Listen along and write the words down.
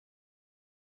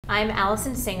I'm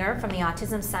Allison Singer from the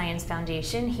Autism Science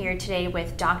Foundation, here today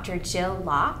with Dr. Jill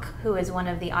Locke, who is one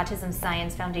of the Autism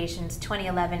Science Foundation's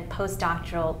 2011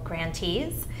 postdoctoral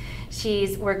grantees.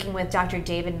 She's working with Dr.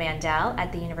 David Mandel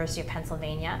at the University of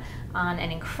Pennsylvania on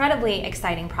an incredibly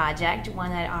exciting project,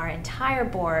 one that our entire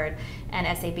board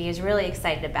and SAB is really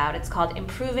excited about. It's called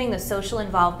Improving the Social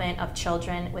Involvement of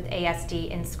Children with ASD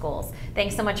in Schools.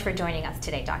 Thanks so much for joining us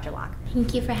today, Dr. Locke.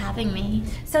 Thank you for having me.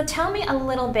 So tell me a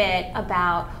little bit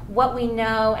about what we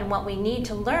know and what we need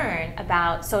to learn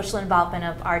about social involvement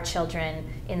of our children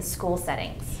in school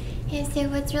settings. Yeah, so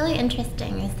what's really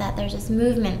interesting is that there's this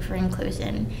movement for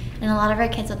inclusion, and a lot of our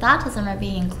kids with autism are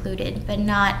being included, but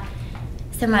not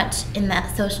so much in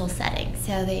that social setting.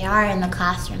 So they are in the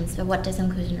classroom, so what does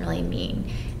inclusion really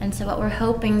mean? And so what we're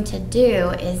hoping to do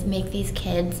is make these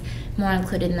kids more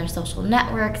included in their social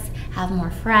networks, have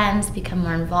more friends, become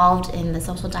more involved in the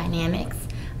social dynamics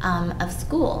of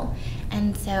school.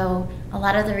 And so a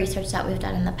lot of the research that we've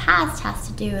done in the past has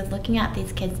to do with looking at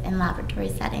these kids in laboratory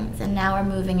settings, and now we're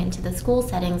moving into the school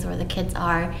settings where the kids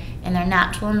are in their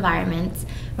natural environments,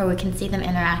 where we can see them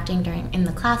interacting in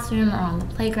the classroom or on the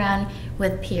playground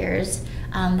with peers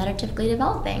that are typically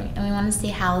developing, and we want to see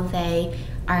how they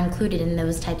are included in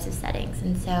those types of settings.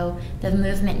 And so the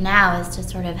movement now is to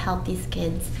sort of help these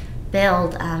kids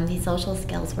build these social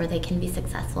skills where they can be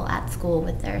successful at school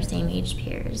with their same age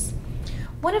peers.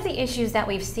 One of the issues that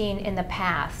we've seen in the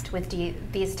past with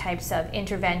these types of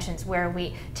interventions where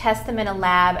we test them in a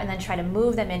lab and then try to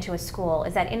move them into a school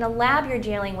is that in a lab you're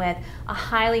dealing with a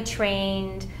highly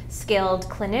trained, skilled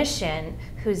clinician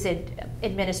who's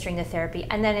administering the therapy,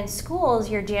 and then in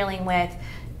schools you're dealing with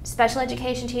special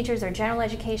education teachers or general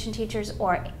education teachers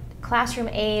or classroom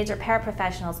aides or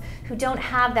paraprofessionals who don't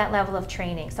have that level of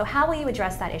training. So how will you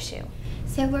address that issue?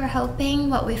 So we're hoping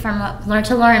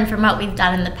to learn from what we've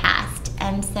done in the past.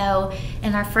 And so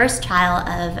in our first trial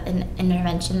of an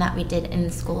intervention that we did in the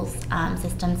schools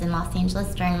systems in Los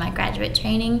Angeles during my graduate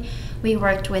training, we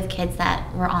worked with kids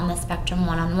that were on the spectrum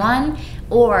one-on-one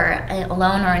or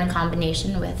alone or in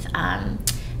combination with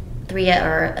three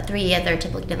of their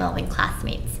typically developing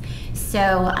classmates. So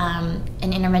an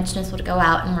interventionist would go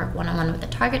out and work one-on-one with a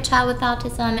target child with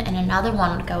autism, and another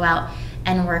one would go out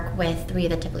and work with three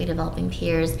of the typically developing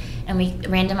peers, and we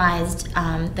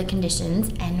randomized the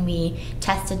conditions, and we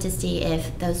tested to see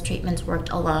if those treatments worked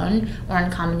alone or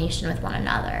in combination with one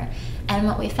another. And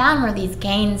what we found were these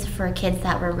gains for kids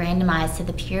that were randomized to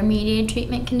the peer-mediated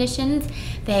treatment conditions.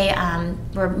 They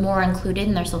were more included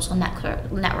in their social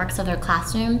networks of their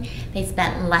classroom. They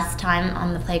spent less time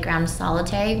on the playground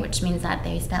solitary, which means that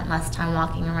they spent less time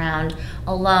walking around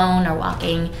alone or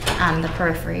walking the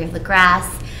periphery of the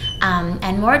grass.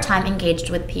 And more time engaged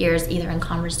with peers, either in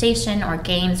conversation or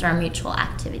games or a mutual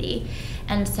activity.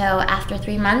 And so after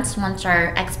 3 months, once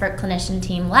our expert clinician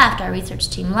team left, our research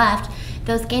team left,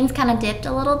 those gains kind of dipped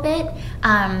a little bit.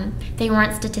 They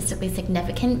weren't statistically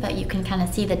significant, but you can kind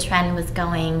of see the trend was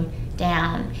going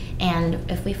down. And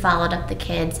if we followed up the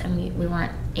kids, and we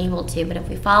weren't able to, but if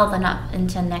we followed them up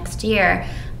into next year,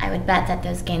 I would bet that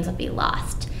those gains would be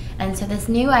lost. And so this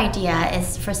new idea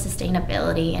is for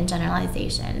sustainability and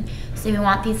generalization. So we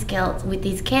want these skills with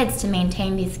these kids to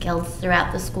maintain these skills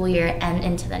throughout the school year and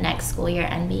into the next school year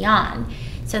and beyond.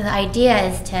 So the idea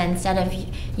is to, instead of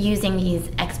using these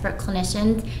expert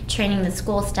clinicians, training the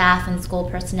school staff and school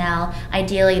personnel,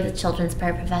 ideally the children's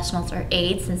paraprofessionals or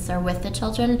aides, since they're with the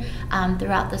children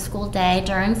throughout the school day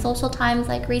during social times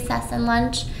like recess and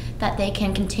lunch, that they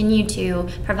can continue to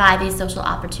provide these social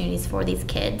opportunities for these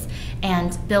kids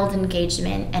and build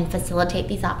engagement and facilitate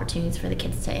these opportunities for the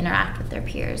kids to interact with their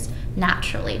peers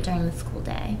naturally during the school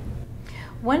day.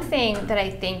 One thing that I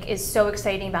think is so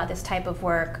exciting about this type of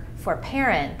work for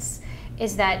parents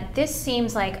is that this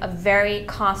seems like a very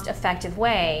cost-effective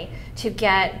way to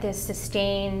get this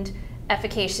sustained,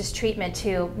 efficacious treatment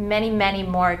to many, many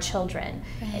more children.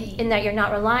 Right. In that you're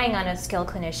not relying on a skilled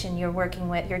clinician,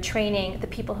 you're training the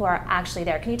people who are actually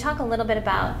there. Can you talk a little bit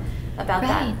about that?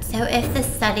 Right. So if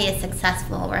this study is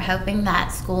successful, we're hoping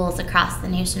that schools across the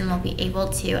nation will be able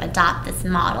to adopt this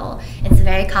model. It's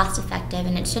very cost effective,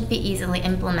 and it should be easily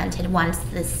implemented once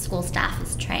the school staff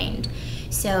is trained.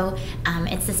 So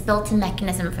it's this built-in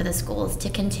mechanism for the schools to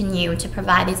continue to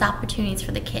provide these opportunities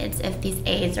for the kids. If these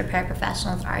aides or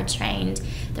paraprofessionals are trained,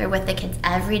 they're with the kids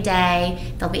every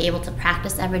day, they'll be able to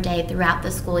practice every day throughout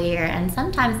the school year, and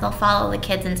sometimes they'll follow the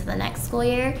kids into the next school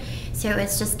year. So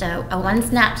it's just a one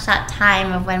snapshot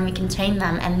time of when we can train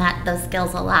them, and that those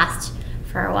skills will last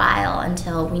for a while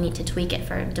until we need to tweak it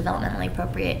for developmentally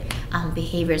appropriate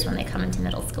behaviors when they come into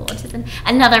middle school, which is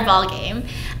another ball game.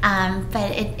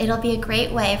 But it'll be a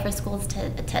great way for schools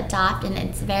to adopt, and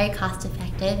it's very cost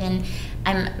effective. And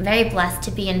I'm very blessed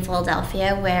to be in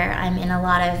Philadelphia, where I'm in a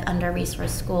lot of under-resourced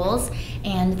schools,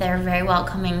 and they're very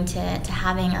welcoming to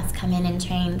having us come in and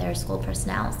train their school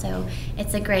personnel. So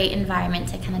it's a great environment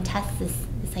to kind of test this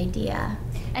idea.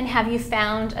 And have you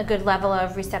found a good level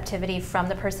of receptivity from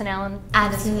the personnel?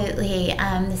 Absolutely.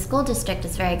 The school district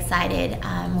is very excited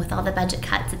with all the budget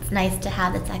cuts. It's nice to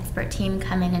have this expert team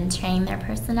come in and train their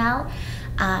personnel.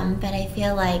 But I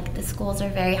feel like the schools are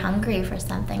very hungry for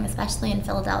something, especially in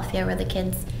Philadelphia, where the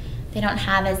kids, they don't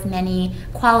have as many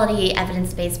quality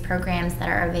evidence-based programs that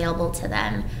are available to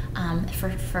them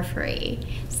for free.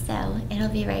 So it'll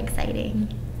be very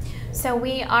exciting. So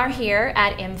we are here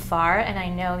at IMFAR, and I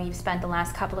know you've spent the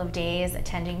last couple of days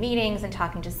attending meetings and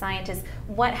talking to scientists.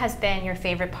 What has been your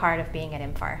favorite part of being at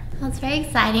IMFAR? Well, it's very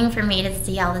exciting for me to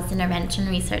see all this intervention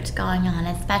research going on,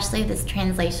 especially this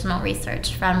translational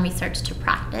research from research to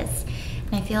practice.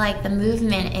 And I feel like the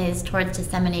movement is towards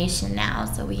dissemination now.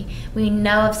 So we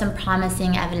know of some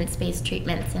promising evidence-based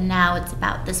treatments, and now it's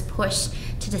about this push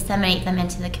to disseminate them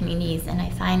into the communities. And I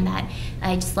find that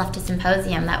I just left a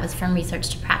symposium that was from research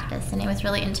to practice, and it was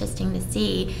really interesting to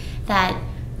see that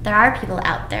there are people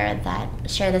out there that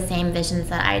share the same visions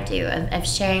that I do of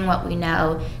sharing what we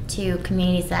know to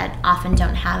communities that often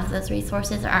don't have those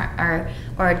resources or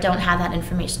don't have that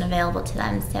information available to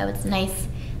them. So it's nice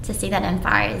to see that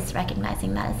IMFAR is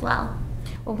recognizing that as well.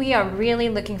 Well, we are really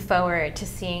looking forward to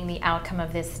seeing the outcome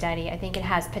of this study. I think it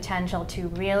has potential to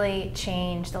really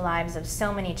change the lives of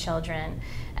so many children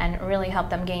and really help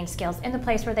them gain skills in the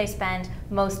place where they spend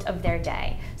most of their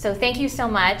day. So thank you so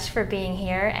much for being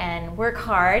here, and work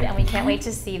hard, and we can't wait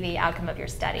to see the outcome of your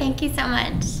study. Thank you so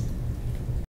much.